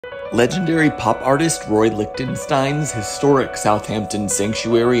Legendary pop artist Roy Lichtenstein's historic Southampton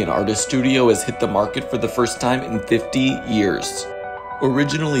sanctuary and artist studio has hit the market for the first time in 50 years.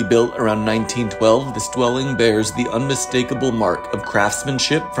 Originally built around 1912, this dwelling bears the unmistakable mark of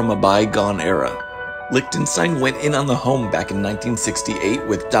craftsmanship from a bygone era. Lichtenstein went in on the home back in 1968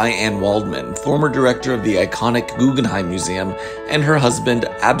 with Diane Waldman, former director of the iconic Guggenheim Museum, and her husband,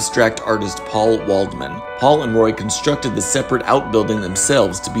 abstract artist Paul Waldman. Paul and Roy constructed the separate outbuilding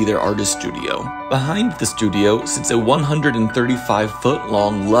themselves to be their artist studio. Behind the studio sits a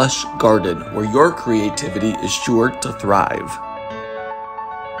 135-foot-long lush garden where your creativity is sure to thrive.